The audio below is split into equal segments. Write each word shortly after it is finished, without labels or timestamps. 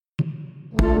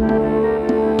And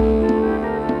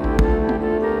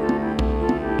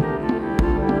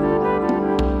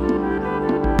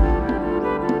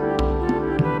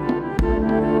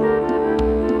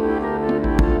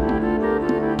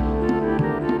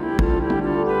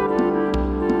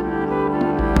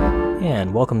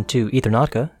welcome to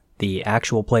Ethernautica, the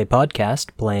actual play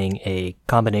podcast playing a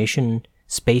combination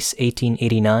Space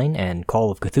 1889 and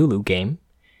Call of Cthulhu game,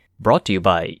 brought to you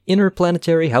by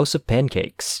Interplanetary House of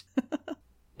Pancakes.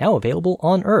 Now available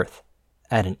on Earth,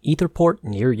 at an etherport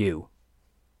near you.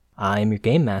 I'm your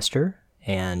game master,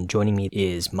 and joining me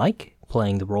is Mike,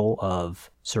 playing the role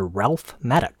of Sir Ralph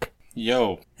Maddock.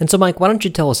 Yo. And so Mike, why don't you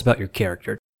tell us about your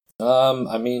character?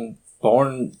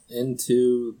 Born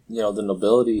into, the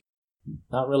nobility.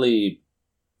 Not really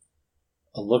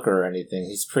a looker or anything.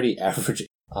 He's pretty average.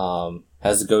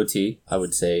 Has a goatee, I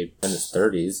would say, in his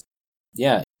 30s.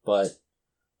 Yeah, but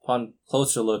upon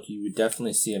closer look, you would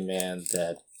definitely see a man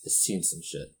that has seen some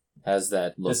shit. Has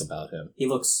that look about him. He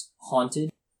looks haunted.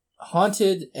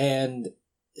 Haunted, and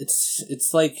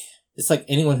it's like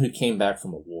anyone who came back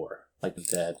from a war. Like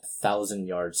that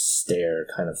 1,000-yard stare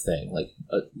kind of thing. Like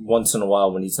once in a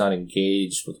while when he's not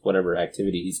engaged with whatever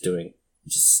activity he's doing,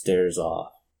 he just stares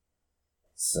off.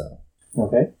 So.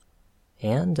 Okay.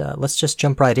 And let's just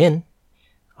jump right in.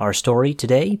 Our story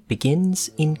today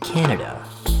begins in Canada.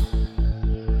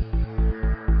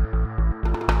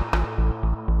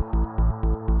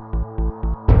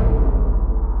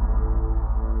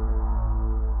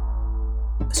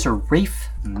 Sir Ralph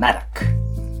Maddock,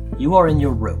 you are in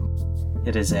your room.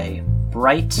 It is a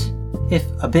bright, if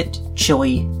a bit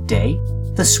chilly, day.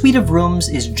 The suite of rooms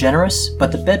is generous,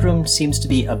 but the bedroom seems to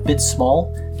be a bit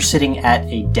small. You're sitting at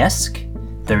a desk.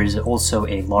 There is also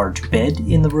a large bed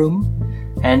in the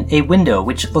room, and a window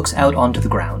which looks out onto the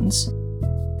grounds.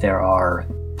 There are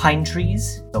pine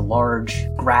trees, a large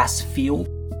grass field,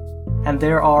 and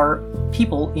there are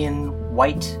people in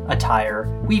white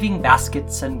attire, weaving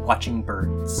baskets and watching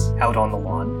birds out on the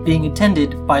lawn, being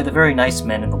attended by the very nice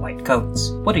men in the white coats.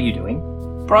 What are you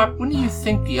doing? Brock, when do you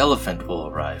think the elephant will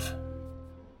arrive?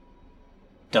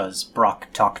 Does Brock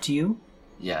talk to you?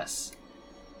 Yes.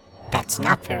 That's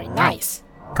not very nice,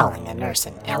 calling the nurse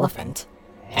an elephant.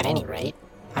 At any rate,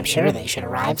 I'm sure they should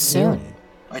arrive soon.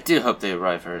 I do hope they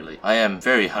arrive early. I am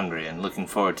very hungry and looking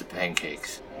forward to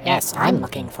pancakes. Yes, I'm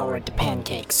looking forward to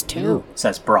pancakes too,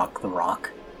 says Brock the Rock.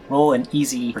 Roll an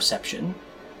easy perception.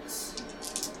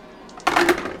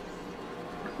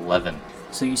 11.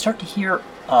 So you start to hear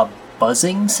a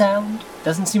buzzing sound.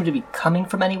 Doesn't seem to be coming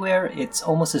from anywhere. It's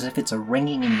almost as if it's a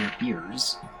ringing in your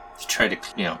ears. I try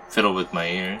to, fiddle with my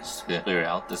ears to clear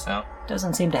out the sound.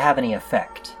 Doesn't seem to have any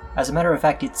effect. As a matter of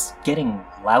fact, it's getting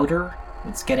louder.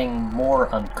 It's getting more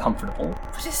uncomfortable.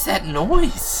 What is that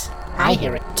noise? I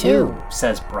hear it too,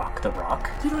 says Brock the Rock.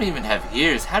 You don't even have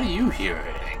ears. How do you hear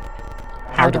it?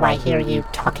 How do I hear you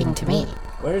talking to me?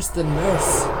 Where's the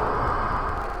nurse?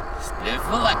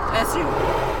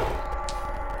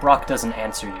 Brock doesn't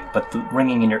answer you, but the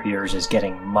ringing in your ears is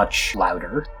getting much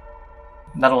louder.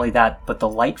 Not only that, but the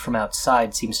light from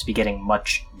outside seems to be getting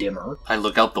much dimmer. I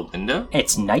look out the window?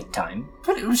 It's nighttime.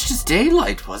 But it was just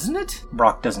daylight, wasn't it?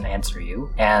 Brock doesn't answer you,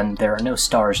 and there are no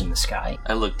stars in the sky.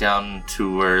 I look down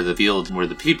to where the field, where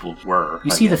the people were.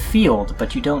 You see the field,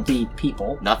 but you don't see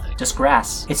people. Nothing. Just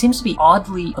grass. It seems to be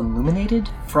oddly illuminated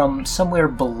from somewhere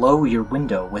below your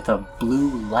window with a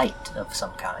blue light of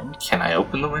some kind. Can I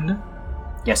open the window?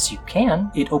 Yes, you can.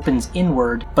 It opens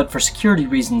inward, but for security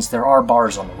reasons, there are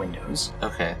bars on the windows.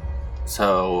 Okay.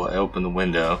 So I open the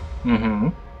window. Mm-hmm.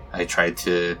 I try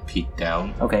to peek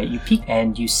down. Okay, you peek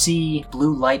and you see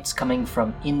blue lights coming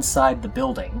from inside the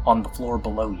building on the floor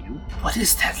below you. What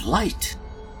is that light?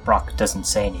 Brock doesn't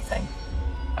say anything.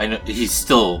 I know he's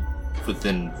still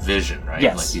within vision, right?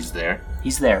 Yes. Like he's there?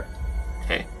 He's there.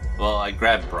 Okay. Well, I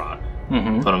grab Brock.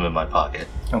 Mm-hmm. Put him in my pocket.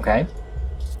 Okay.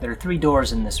 There are 3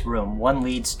 doors in this room. One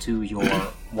leads to your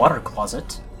water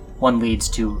closet, one leads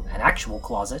to an actual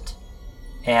closet,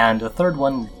 and the third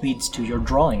one leads to your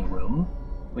drawing room,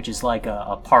 which is like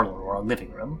a parlor or a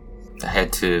living room. I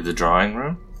head to the drawing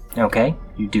room. Okay,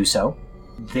 you do so.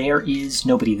 There is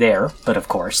nobody there, but of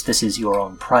course, this is your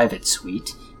own private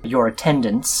suite. Your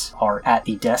attendants are at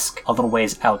the desk a little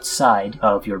ways outside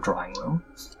of your drawing room.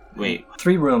 Wait.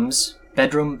 3 rooms.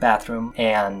 Bedroom, bathroom,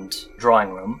 and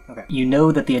drawing room. Okay. You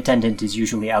know that the attendant is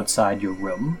usually outside your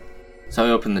room. So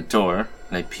I open the door,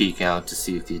 and I peek out to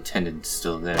see if the attendant is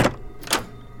still there.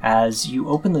 As you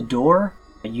open the door,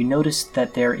 you notice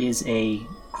that there is a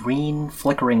green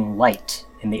flickering light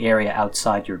in the area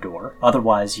outside your door.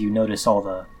 Otherwise, you notice all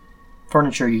the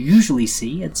furniture you usually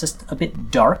see. It's just a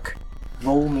bit dark.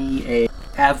 Roll me a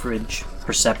average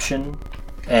perception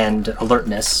and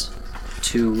alertness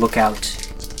to look out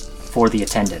for the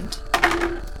attendant.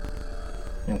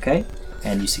 Okay?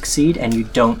 And you succeed, and you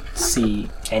don't see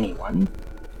anyone.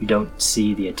 You don't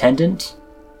see the attendant.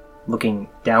 Looking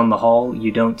down the hall,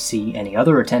 you don't see any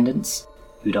other attendants.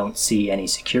 You don't see any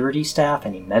security staff,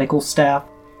 any medical staff.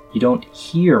 You don't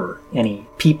hear any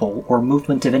people or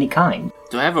movement of any kind.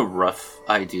 Do I have a rough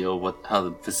idea how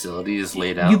the facility is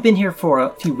laid out? You've been here for a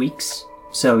few weeks,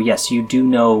 so yes, you do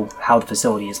know how the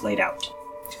facility is laid out.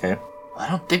 Okay. I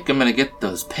don't think I'm gonna get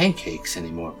those pancakes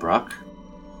anymore, Brock.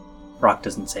 Brock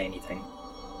doesn't say anything.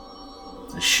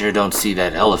 I sure don't see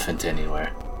that elephant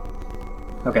anywhere.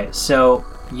 Okay, so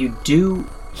you do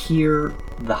hear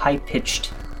the high-pitched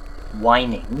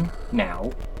whining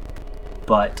now,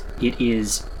 but it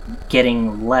is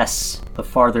getting less the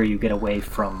farther you get away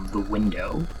from the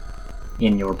window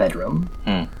in your bedroom.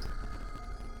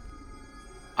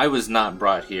 I was not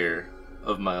brought here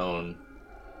of my own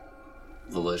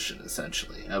volition,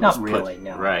 essentially. Not really,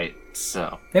 no. Right,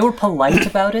 so. They were polite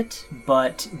about it,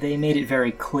 but they made it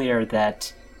very clear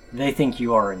that they think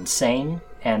you are insane,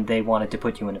 and they wanted to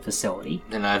put you in a facility.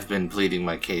 And I've been pleading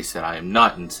my case that I am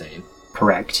not insane.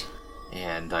 Correct.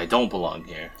 And I don't belong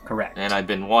here. Correct. And I've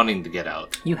been wanting to get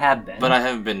out. You have been. But I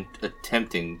haven't been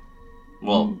attempting,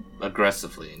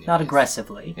 aggressively. Anyways. Not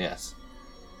aggressively. Yes.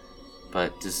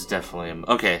 But this is definitely...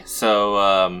 Okay, so,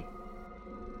 I'm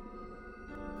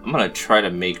gonna try to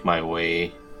make my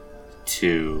way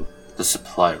to the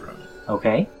supply room.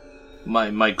 Okay.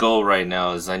 My goal right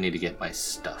now is I need to get my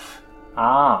stuff.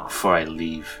 Ah. Before I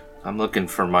leave. I'm looking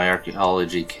for my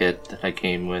archaeology kit that I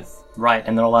came with. Right,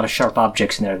 and there are a lot of sharp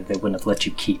objects in there that they wouldn't have let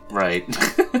you keep. Right.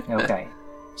 Okay.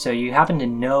 So you happen to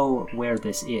know where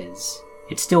this is.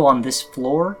 It's still on this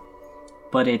floor,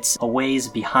 but it's a ways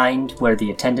behind where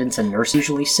the attendants and nurses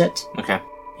usually sit. Okay.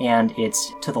 And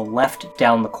it's to the left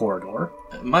down the corridor.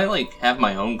 Am I, have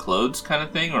my own clothes kind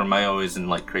of thing, or am I always in,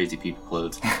 crazy people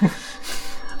clothes?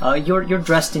 You're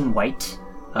dressed in white.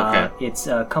 Okay. It's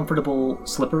comfortable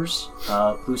slippers,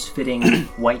 loose-fitting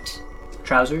white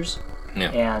trousers,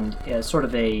 and sort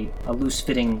of a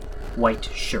loose-fitting white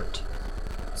shirt.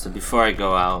 So before I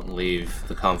go out and leave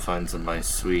the confines of my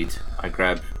suite, I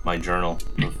grab my journal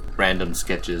of random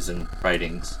sketches and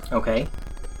writings. Okay.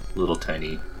 Little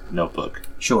tiny notebook.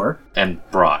 Sure. And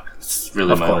Brock. It's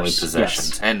really my only possessions.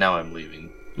 Yes. And now I'm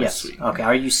leaving my suite. Okay,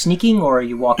 are you sneaking or are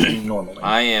you walking normally?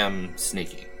 I am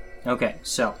sneaking. Okay,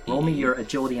 so roll me your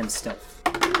agility and stealth.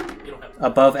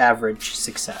 Above average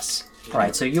success.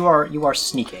 Alright, so you are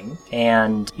sneaking,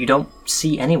 and you don't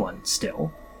see anyone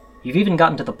still. You've even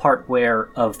gotten to the part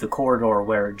of the corridor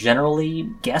where generally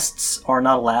guests are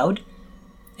not allowed,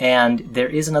 and there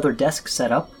is another desk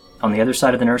set up on the other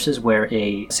side of the nurses where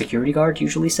a security guard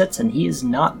usually sits, and he is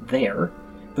not there.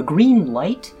 The green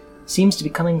light seems to be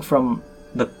coming from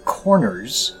the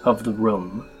corners of the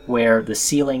room where the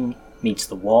ceiling meets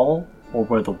the wall, or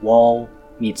where the wall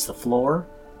meets the floor,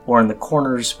 or in the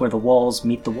corners where the walls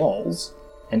meet the walls.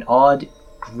 An odd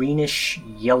greenish,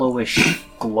 yellowish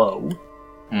glow.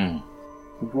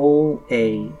 Roll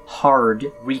a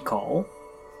hard recall.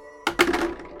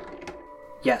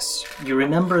 Yes, you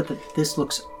remember that this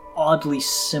looks oddly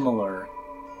similar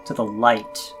to the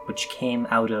light which came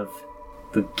out of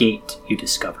the gate you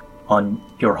discovered on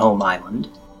your home island.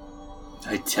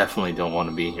 I definitely don't want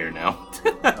to be here now.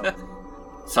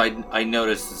 So I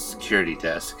noticed the security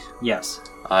desk. Yes.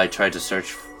 I tried to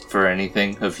search for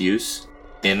anything of use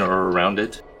in or around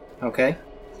it. Okay.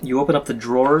 You open up the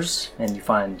drawers and you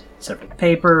find several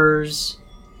papers.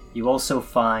 You also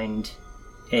find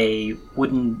a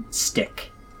wooden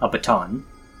stick, a baton.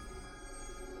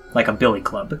 Like a billy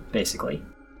club, basically.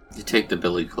 You take the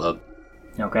billy club.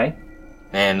 Okay.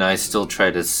 And I still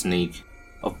try to sneak,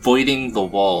 avoiding the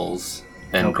walls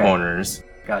and corners.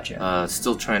 Gotcha.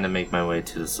 Still trying to make my way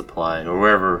to the supply, or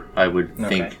wherever I would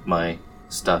think my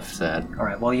stuff's at.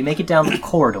 Alright, well, you make it down the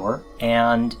corridor,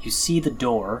 and you see the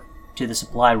door to the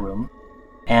supply room,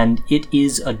 and it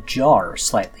is ajar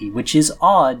slightly, which is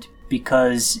odd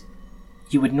because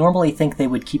you would normally think they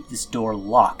would keep this door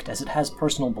locked, as it has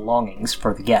personal belongings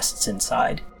for the guests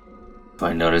inside. Do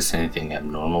I notice anything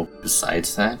abnormal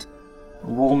besides that?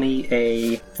 Roll me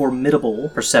a formidable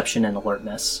perception and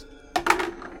alertness.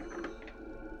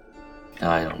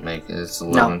 I don't make it. It's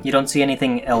 11. No, you don't see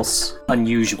anything else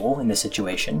unusual in this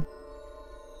situation.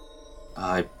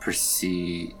 I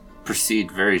proceed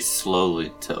very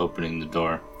slowly to opening the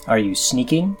door. Are you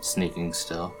sneaking? Sneaking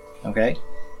still. Okay.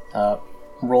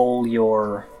 Roll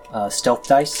your stealth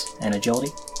dice and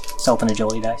agility. Stealth and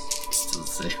agility dice. Still the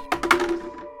same.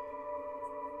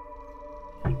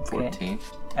 14.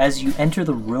 As you enter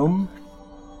the room,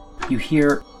 You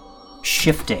hear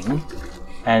shifting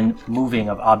and moving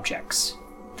of objects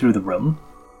through the room,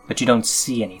 but you don't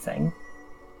see anything.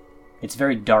 It's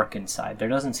very dark inside. There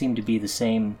doesn't seem to be the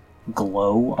same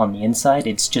glow on the inside.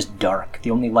 It's just dark.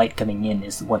 The only light coming in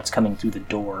is what's coming through the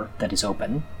door that is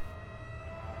open.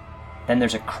 Then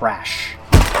there's a crash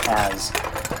as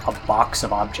a box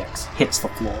of objects hits the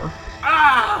floor.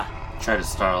 Try to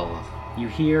startle. You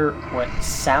hear what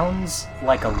sounds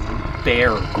like a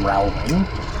bear growling.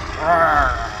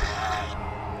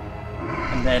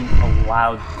 And then a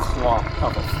loud clomp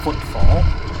of a footfall,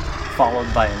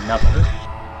 followed by another,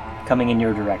 coming in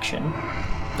your direction.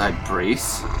 I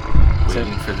brace,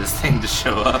 waiting for this thing to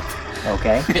show up.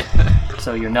 Okay.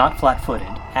 So you're not flat-footed.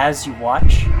 As you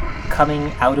watch,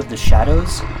 coming out of the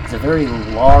shadows is a very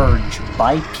large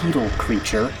bipedal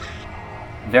creature.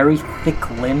 Very thick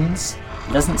limbs.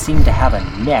 It doesn't seem to have a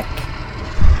neck.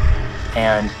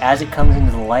 And as it comes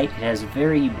into the light, it has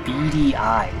very beady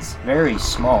eyes. Very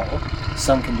small.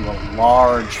 Sunk into a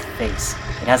large face.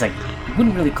 It has you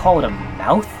wouldn't really call it a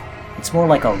mouth. It's more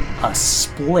like a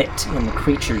split in the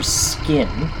creature's skin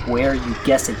where you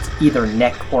guess its either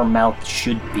neck or mouth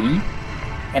should be.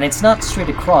 And it's not straight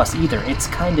across either. It's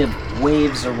kind of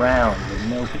waves around with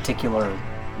no particular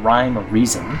rhyme or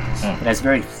reason. It has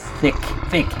very thick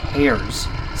hairs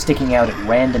sticking out at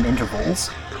random intervals,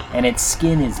 and its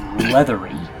skin is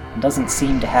leathery and doesn't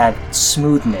seem to have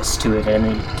smoothness to it at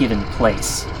any given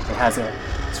place. It has a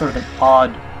sort of an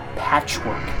odd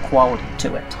patchwork quality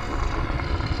to it.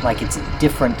 Like it's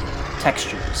different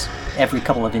textures every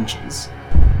couple of inches.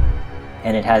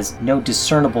 And it has no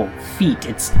discernible feet.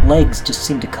 Its legs just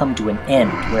seem to come to an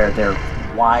end where they're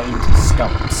wide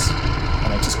stumps.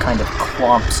 And it just kind of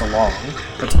clomps along.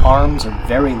 Its arms are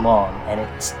very long, and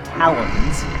its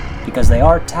talons, because they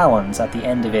are talons at the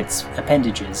end of its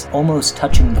appendages, almost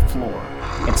touching the floor.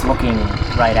 It's looking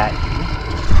right at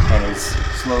you, and is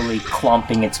slowly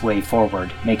clomping its way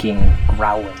forward, making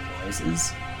growling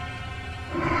noises.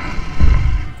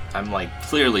 I'm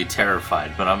clearly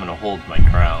terrified, but I'm gonna hold my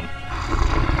ground.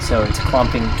 So it's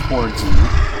clomping towards you.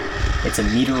 It's a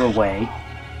meter away,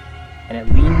 and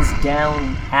it leans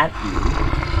down at you,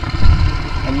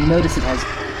 and you notice it has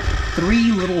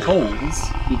 3 little holes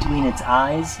between its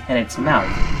eyes and its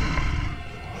mouth,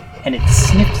 and it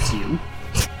sniffs you,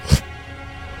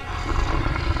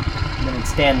 and then it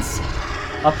stands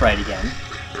upright again,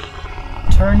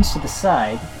 turns to the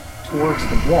side towards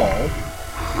the wall,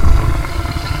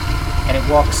 and it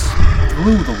walks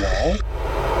through the wall.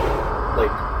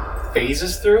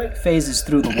 Phases through it? Phases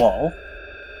through the wall,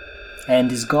 and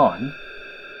is gone.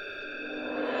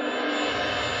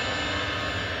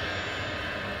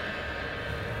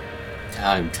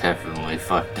 I'm definitely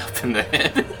fucked up in the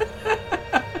head.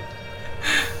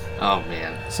 Oh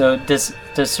man. So does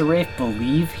Sarafe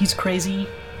believe he's crazy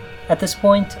at this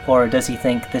point, or does he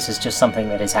think this is just something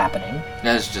that is happening?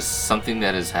 That's just something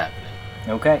that is happening.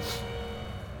 Okay.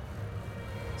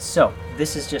 So,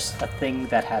 this is just a thing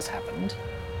that has happened.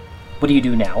 What do you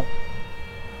do now?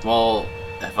 Well,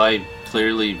 have I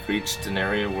clearly reached an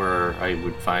area where I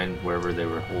would find wherever they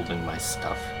were holding my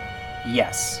stuff?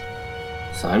 Yes.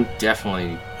 So I'm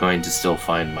definitely going to still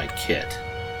find my kit.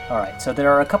 Alright, so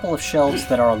there are a couple of shelves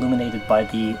that are illuminated by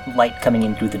the light coming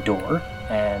in through the door,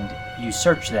 and you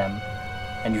search them,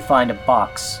 and you find a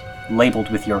box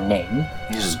labeled with your name.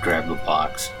 You just grab the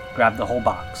box. Grab the whole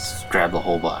box. Just grab the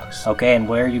whole box. Okay, and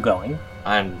where are you going?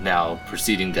 I'm now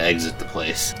proceeding to exit the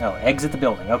place. Oh, exit the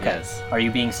building, okay. Yes. Are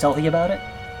you being stealthy about it?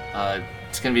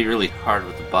 It's gonna be really hard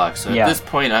with the box, so Yeah. at this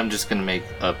point I'm just gonna make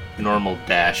a normal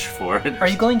dash for it. Are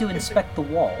you going to inspect the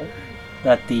wall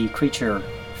that the creature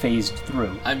phased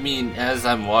through? I mean, as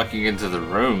I'm walking into the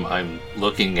room, I'm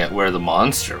looking at where the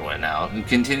monster went out and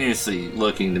continuously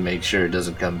looking to make sure it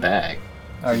doesn't come back.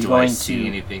 Are you Do going I see to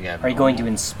anything abnormal? Are you going to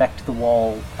inspect the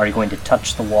wall? Are you going to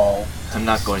touch the wall? I'm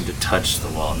not going to touch the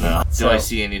wall, no. So- Do I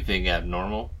see anything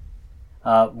abnormal?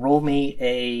 Roll me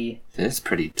a... It's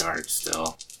pretty dark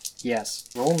still. Yes.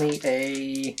 Roll me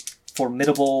a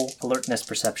formidable alertness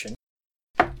perception.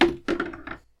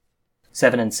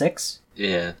 7 and 6?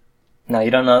 Yeah. No, you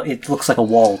don't know. It looks like a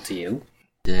wall to you.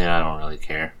 Yeah, I don't really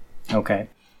care. Okay.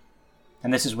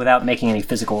 And this is without making any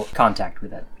physical contact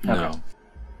with it. Okay. No.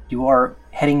 You are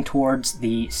heading towards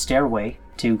the stairway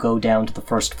to go down to the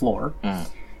first floor.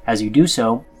 As you do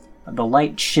so, the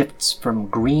light shifts from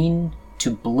green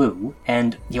to blue,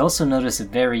 and you also notice a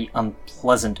very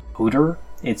unpleasant odor.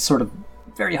 It's sort of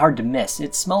very hard to miss.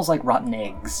 It smells like rotten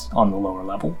eggs on the lower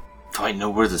level. Do I know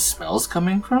where the smell's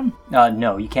coming from?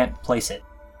 No, you can't place it.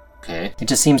 Okay. It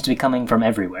just seems to be coming from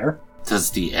everywhere.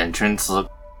 Does the entrance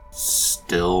look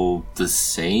still the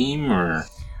same, or...?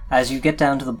 As you get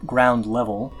down to the ground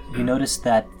level, you notice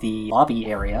that the lobby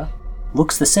area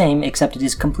looks the same, except it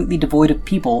is completely devoid of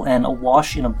people and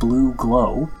awash in a blue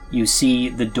glow. You see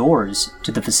the doors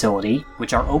to the facility,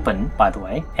 which are open, by the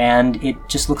way, and it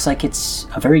just looks like it's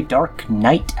a very dark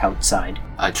night outside.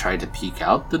 I tried to peek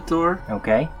out the door.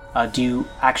 Okay. Do you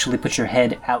actually put your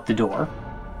head out the door?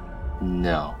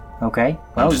 No. Okay.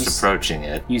 I'm Well, just approaching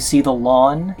it. you see the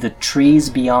lawn, the trees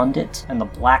beyond it, and the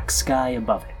black sky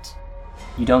above it.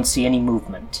 You don't see any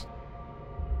movement.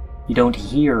 You don't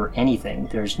hear anything.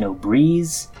 There's no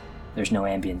breeze, there's no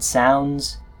ambient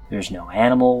sounds, there's no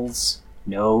animals,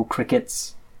 no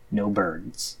crickets, no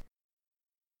birds.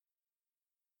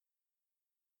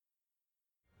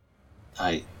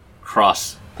 I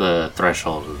cross the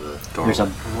threshold of the door. There's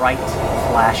a bright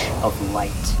flash of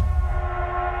light,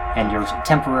 and you're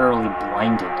temporarily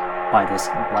blinded by this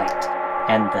light.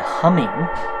 And the humming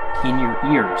in your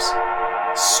ears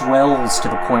swells to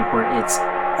the point where it's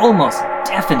almost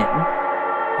deafening.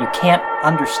 You can't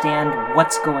understand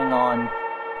what's going on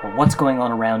or what's going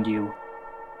on around you.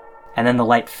 And then the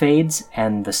light fades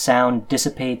and the sound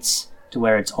dissipates to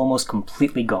where it's almost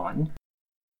completely gone.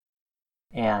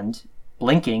 And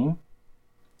blinking,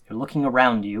 you're looking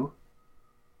around you,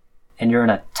 and you're in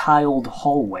a tiled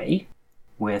hallway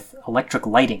with electric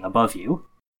lighting above you.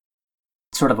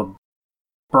 Sort of a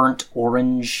burnt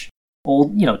orange,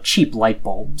 old, cheap light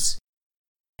bulbs.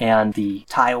 And the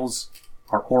tiles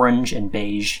are orange and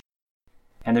beige.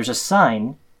 And there's a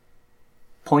sign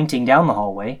pointing down the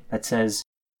hallway that says,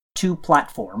 "To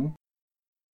platform."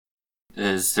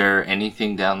 Is there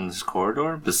anything down this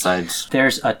corridor besides...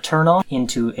 There's a turnoff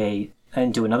into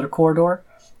another corridor,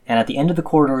 and at the end of the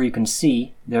corridor you can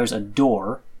see there's a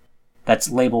door that's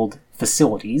labeled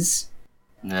facilities.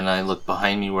 And then I look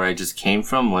behind me where I just came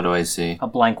from. What do I see? A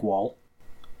blank wall.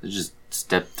 I just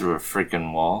stepped through a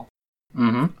freaking wall.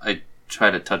 Mm-hmm. I try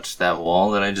to touch that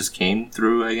wall that I just came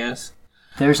through, I guess.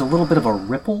 There's a little bit of a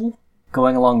ripple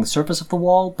going along the surface of the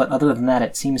wall, but other than that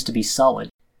it seems to be solid.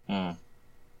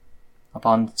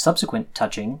 Upon subsequent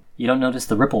touching, you don't notice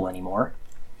the ripple anymore.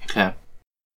 Okay.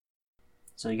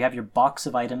 So you have your box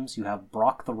of items, you have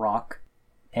Brock the Rock,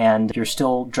 and you're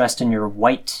still dressed in your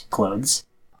white clothes.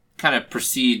 Kind of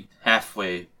proceed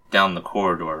halfway down the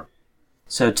corridor.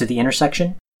 So to the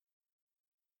intersection?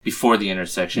 Before the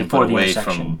intersection, Before but the away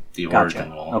intersection. from the Gotcha.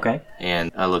 origin wall. Okay.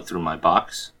 And I look through my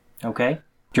box. Okay.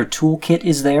 Your toolkit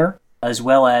is there, as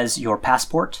well as your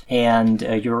passport and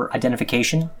your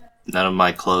identification. None of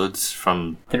my clothes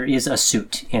from... There is a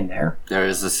suit in there. There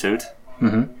is a suit?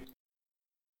 Mm-hmm.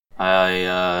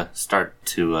 I start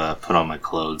to put on my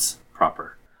clothes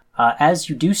proper. As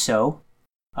you do so,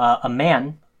 a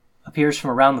man appears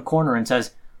from around the corner and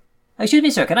says, "Excuse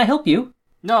me, sir, can I help you?"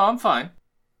 No, I'm fine.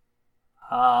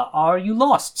 Are you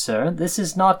lost, sir? This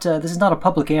is not a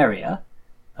public area.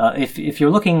 If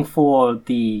you're looking for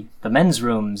the men's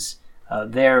rooms,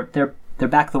 they're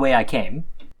back the way I came,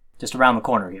 just around the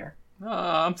corner here.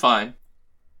 I'm fine.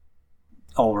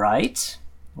 All right.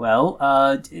 Well,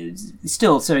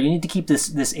 still, sir, you need to keep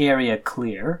this area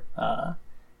clear.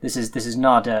 This is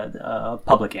not a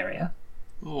public area.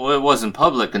 Well, it wasn't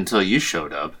public until you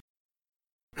showed up.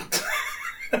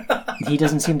 He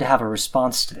doesn't seem to have a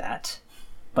response to that,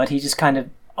 but he just kind of,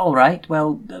 all right.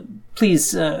 Well,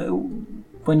 please,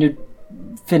 when you're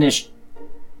finished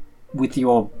with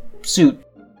your suit,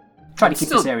 try to keep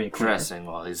this area clear. Dressing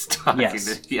while he's talking.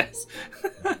 Yes. Yes.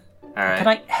 All right. Can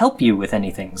I help you with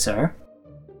anything, sir?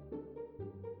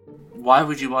 Why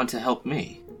would you want to help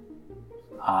me?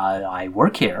 I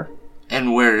work here.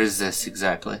 And where is this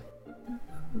exactly?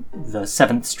 The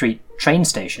 7th Street train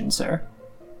station, sir.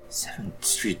 7th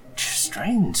Street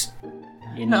Strange?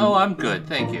 In- No, I'm good,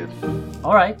 thank you.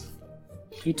 All right.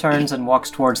 He turns and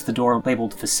walks towards the door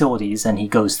labeled facilities, and he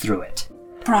goes through it.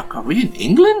 Brock, are we in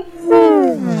England?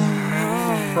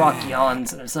 Brock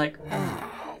yawns, and it's like,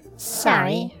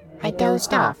 Sorry, I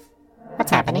dozed off.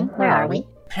 What's happening? Where are we?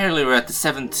 Apparently we're at the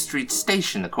 7th Street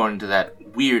station, according to that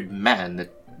weird man that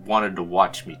wanted to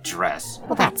watch me dress.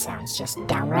 Well, that sounds just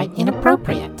downright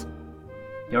inappropriate.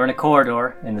 you're in a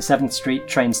corridor in the 7th Street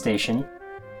train station.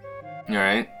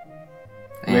 Alright.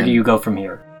 Where do you go from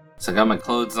here? So I got my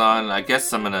clothes on. I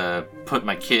guess I'm gonna put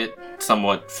my kit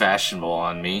somewhat fashionable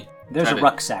on me. There's a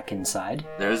rucksack inside.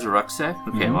 There's a rucksack?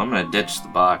 Okay, well, I'm gonna ditch the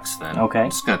box then. Okay. I'm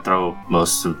just gonna throw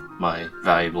most of my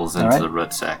valuables into Alright. the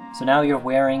rucksack. So now you're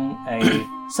wearing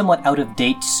a somewhat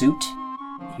out-of-date suit.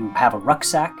 You have a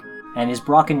rucksack. And is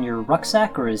Brock in your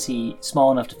rucksack, or is he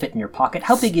small enough to fit in your pocket?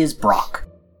 How big is Brock?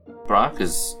 Brock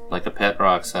is like a pet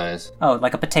rock size. Oh,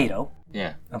 like a potato.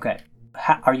 Yeah. Okay.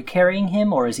 Are you carrying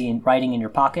him, or is he riding in your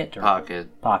pocket? Or?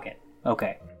 Pocket. Pocket.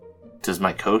 Okay. Does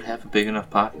my coat have a big enough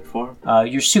pocket for him?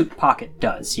 Your suit pocket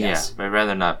does, yes. Yeah, I'd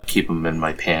rather not keep them in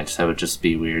my pants. That would just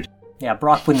be weird. Yeah,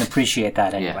 Brock wouldn't appreciate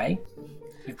that anyway.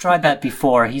 You've tried that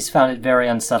before. He's found it very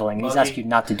unsettling. He's asked you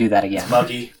not to do that again.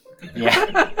 Muggy.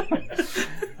 Yeah.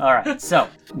 Alright, so,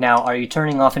 now are you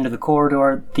turning off into the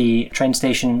corridor the train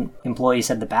station employee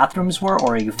said the bathrooms were,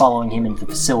 or are you following him into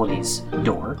the facilities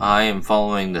door? I am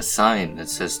following the sign that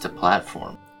says to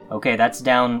platform. Okay, that's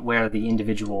down where the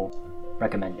individual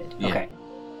recommended. Yeah. Okay.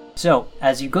 So,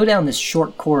 as you go down this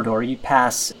short corridor, you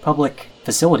pass public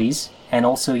facilities, and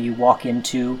also you walk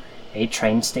into a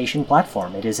train station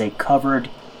platform. It is a covered,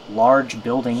 large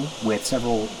building with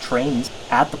several trains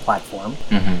at the platform,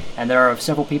 and there are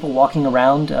several people walking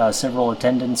around, several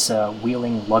attendants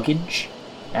wheeling luggage,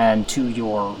 and to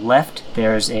your left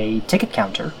there's a ticket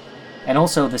counter, and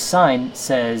also the sign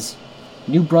says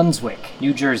New Brunswick,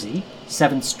 New Jersey,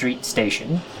 7th Street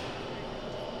Station.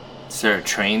 Is there a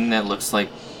train that looks like...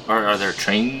 Or are there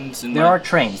trains in There are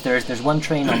trains. There's one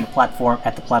train on the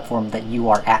platform that you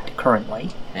are at currently.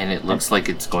 And it looks like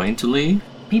it's going to leave?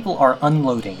 People are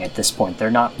unloading at this point. They're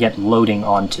not yet loading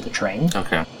onto the train.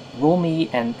 Okay. Roll me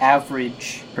an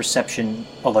average perception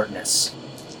alertness.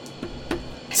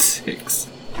 6.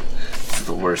 It's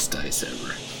the worst dice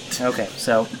ever. Okay,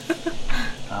 so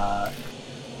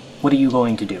what are you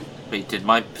going to do? Wait, did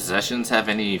my possessions have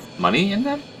any money in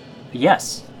them?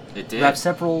 Yes. It You did? have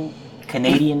several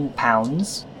Canadian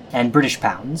pounds and British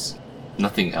pounds.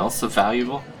 Nothing else of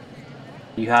valuable?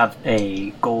 You have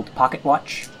a gold pocket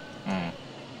watch.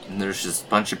 And there's just a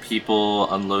bunch of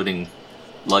people unloading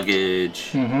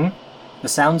luggage. The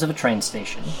sounds of a train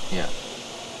station. Yeah.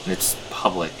 And it's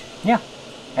public. Yeah.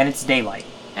 And it's daylight.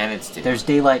 And it's day. There's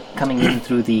daylight coming in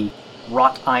through the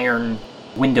wrought iron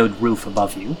windowed roof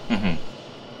above you.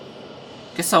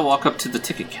 Guess I'll walk up to the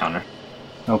ticket counter.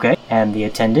 Okay. And the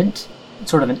attendant,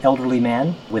 sort of an elderly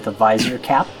man with a visor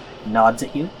cap, nods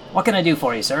at you. What can I do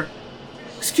for you, sir?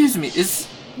 Excuse me,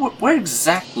 where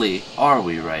exactly are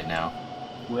we right now?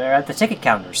 We're at the ticket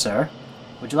counter, sir.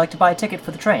 Would you like to buy a ticket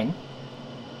for the train?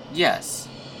 Yes.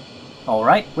 All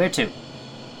right. Where to?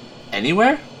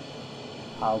 Anywhere?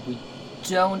 We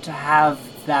don't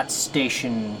have that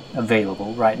station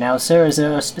available right now, sir. Is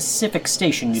there a specific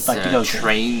station you'd like to go a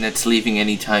train that's leaving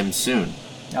anytime soon.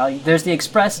 to? There's the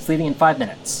express. It's leaving in 5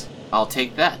 minutes. I'll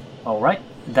take that. All right.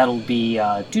 That'll be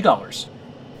 $2.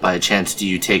 By chance, do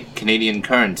you take Canadian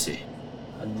currency?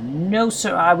 No,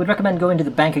 sir. I would recommend going to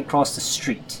the bank across the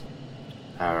street.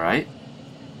 Alright.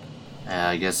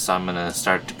 I guess I'm gonna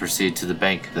start to proceed to the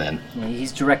bank then.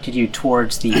 He's directed you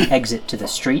towards the exit to the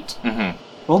street.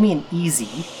 Roll me an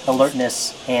easy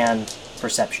alertness and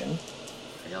perception.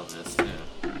 Fail this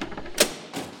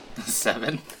too.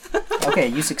 7. Okay,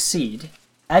 you succeed.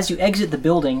 As you exit the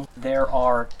building, there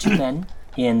are 2 men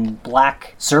in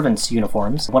black servants'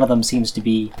 uniforms. One of them seems to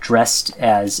be dressed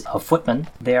as a footman.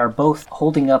 They are both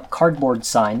holding up cardboard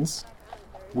signs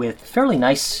with fairly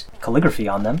nice calligraphy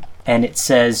on them, and it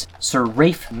says Sir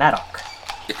Rafe Maddock.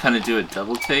 They kind of do a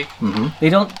double take. They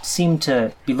don't seem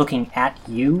to be looking at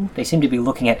you. They seem to be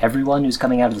looking at everyone who's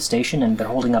coming out of the station, and they're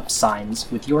holding up signs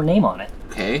with your name on it.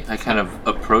 Okay, I kind of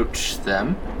approach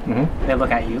them. They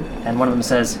look at you, and one of them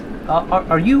says,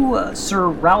 are you Sir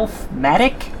Ralph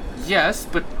Maddock? Yes,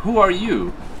 but who are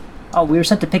you? Oh, we were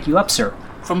sent to pick you up, sir.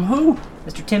 From who?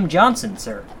 Mr. Tim Johnson,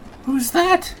 sir. Who's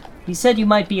that? He said you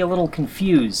might be a little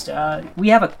confused. We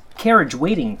have a carriage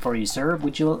waiting for you, sir.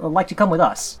 Would you like to come with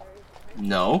us?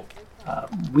 No.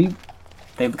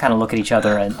 They kind of look at each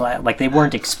other and like they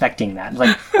weren't expecting that.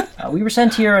 Like, we were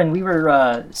sent here and we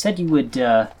were said you would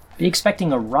be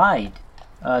expecting a ride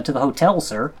to the hotel,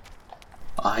 sir.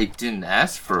 I didn't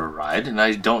ask for a ride, and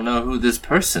I don't know who this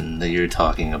person that you're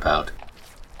talking about.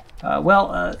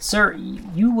 Sir,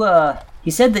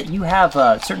 he said that you have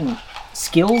certain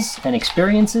skills and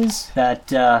experiences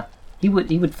that he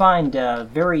would find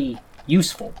very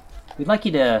useful. We'd like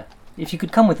you to, if you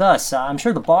could come with us. I'm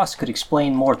sure the boss could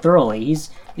explain more thoroughly.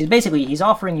 He's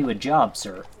offering you a job,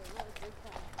 sir.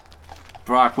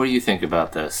 Brock, what do you think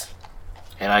about this?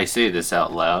 And I say this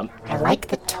out loud. I like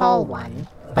the tall one,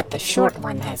 but the short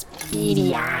one has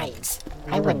beady eyes.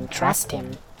 I wouldn't trust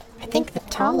him. I think the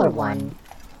taller one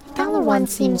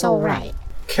seems alright.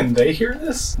 Can they hear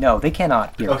this? No, they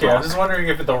cannot hear Okay, Brock. I'm just wondering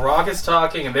if the Rock is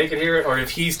talking and they can hear it, or if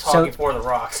he's talking for the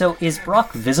Rock. So is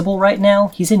Brock visible right now?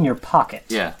 He's in your pocket.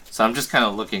 Yeah, so I'm just kind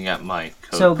of looking at my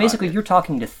coat So basically pocket. you're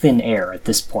talking to thin air at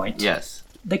this point. Yes.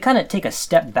 They kind of take a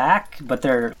step back, but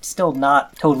they're still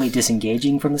not totally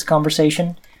disengaging from this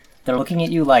conversation. They're looking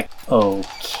at you like,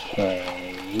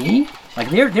 okay. Like,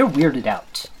 they're weirded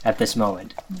out at this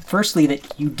moment. Firstly,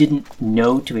 that you didn't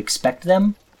know to expect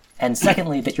them, and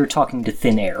secondly, that you're talking to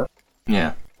thin air.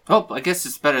 Yeah. Oh, I guess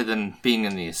it's better than being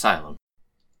in the asylum.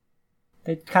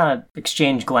 They kind of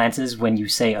exchange glances when you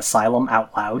say asylum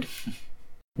out loud.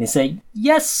 They say,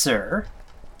 "Yes, sir.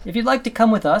 If you'd like to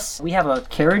come with us, we have a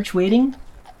carriage waiting.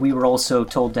 We were also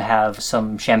told to have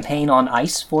some champagne on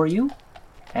ice for you.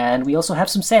 And we also have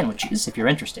some sandwiches, if you're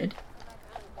interested."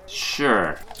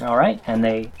 Sure. All right, and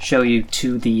they show you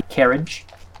to the carriage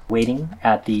waiting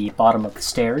at the bottom of the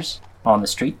stairs on the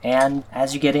street. And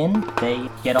as you get in, they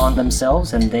get on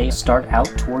themselves and they start out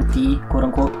toward the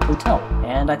quote-unquote hotel.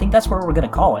 And I think that's where we're going to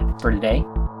call it for today.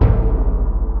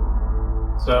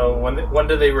 So when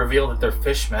do they reveal that they're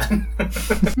fishmen?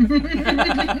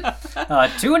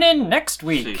 Tune in next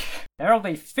week. There'll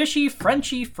be fishy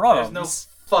Frenchy frogs. There's no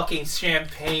fucking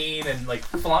champagne and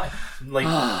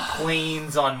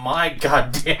planes on my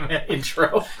goddamn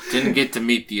intro. Didn't get to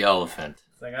meet the elephant.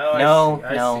 It's like, oh, No,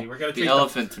 I no. see. We're gonna The treat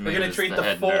elephant to me We're gonna was treat the the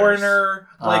head foreigner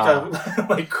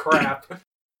like crap.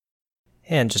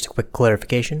 And just a quick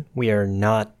clarification, we are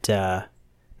not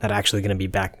actually going to be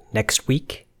back next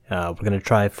week. We're going to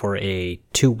try for a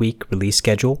 2-week release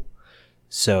schedule.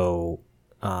 So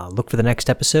look for the next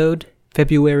episode,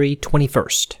 February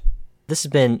 21st. This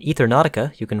has been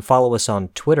Ethernautica. You can follow us on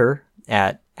Twitter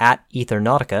at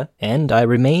Ethernautica. And I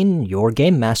remain your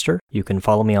game master. You can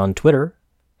follow me on Twitter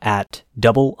at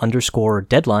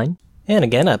 _deadline. And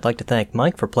again, I'd like to thank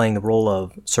Mike for playing the role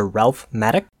of Sir Ralph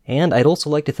Maddock. And I'd also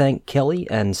like to thank Kelly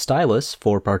and Stylus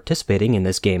for participating in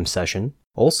this game session.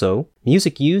 Also,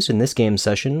 music used in this game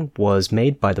session was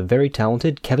made by the very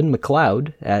talented Kevin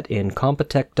MacLeod at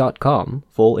Incompetech.com.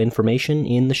 Full information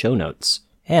in the show notes.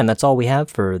 And that's all we have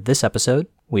for this episode.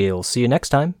 We'll see you next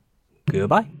time.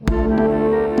 Goodbye.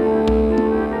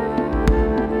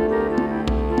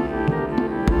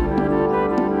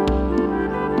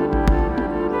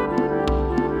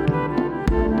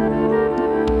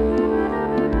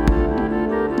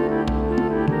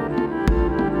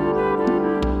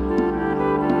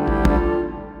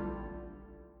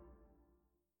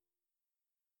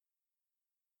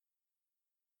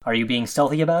 Are you being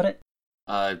stealthy about it?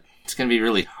 It's gonna be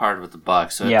really hard with the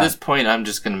box, so Yeah. at this point I'm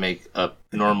just gonna make a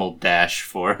normal dash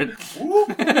for it.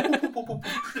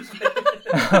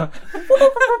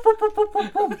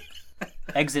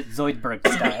 Exit Zoidberg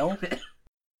style.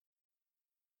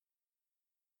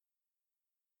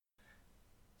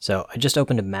 So I just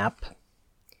opened a map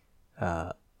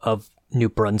of New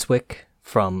Brunswick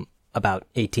from about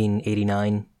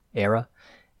 1889 era,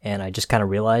 and I just kind of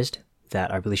realized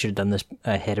that I really should have done this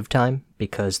ahead of time,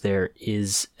 because there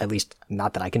is, at least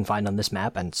not that I can find on this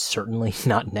map, and certainly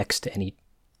not next to any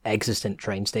existent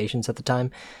train stations at the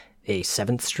time, a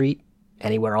 7th Street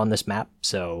anywhere on this map.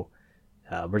 So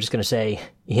we're just going to say,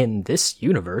 in this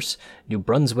universe, New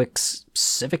Brunswick's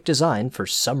civic design, for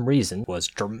some reason, was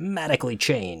dramatically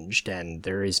changed, and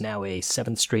there is now a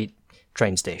 7th Street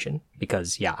train station,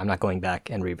 because, yeah, I'm not going back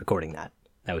and re-recording that.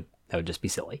 That would just be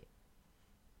silly.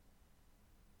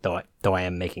 Though I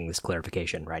am making this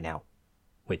clarification right now,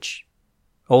 which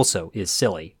also is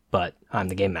silly, but I'm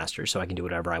the game master, so I can do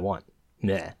whatever I want.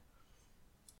 Meh.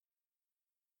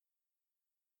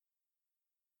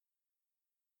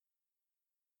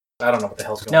 I don't know what the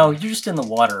hell's going No, on. you're just in the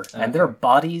water, and there are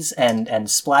bodies and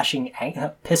splashing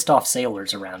pissed off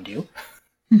sailors around you.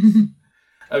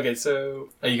 Okay, so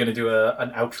are you gonna do an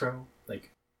outro?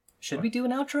 Should we do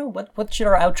an outro? What should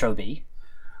our outro be?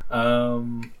 I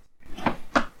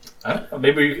don't know.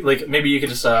 Maybe you could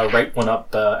just write one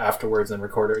up afterwards and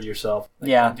record it yourself.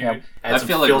 Yeah. Add I some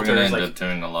feel like we're gonna filters, end up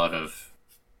doing a lot of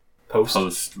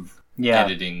post. Yeah.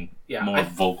 editing, Yeah, more I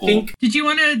vocal. think Did you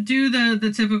want to do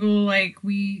the typical,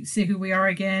 we say who we are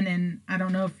again, and I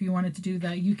don't know if you wanted to do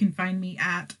the you can find me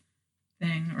at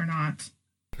thing or not.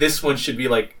 this one should be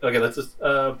okay. Let's just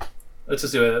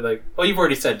do it. Well, you've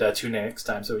already said tune in next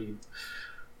time, so you.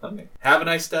 Okay. Have a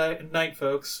nice night,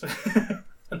 folks.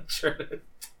 I'm sure.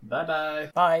 Bye bye.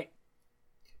 Bye.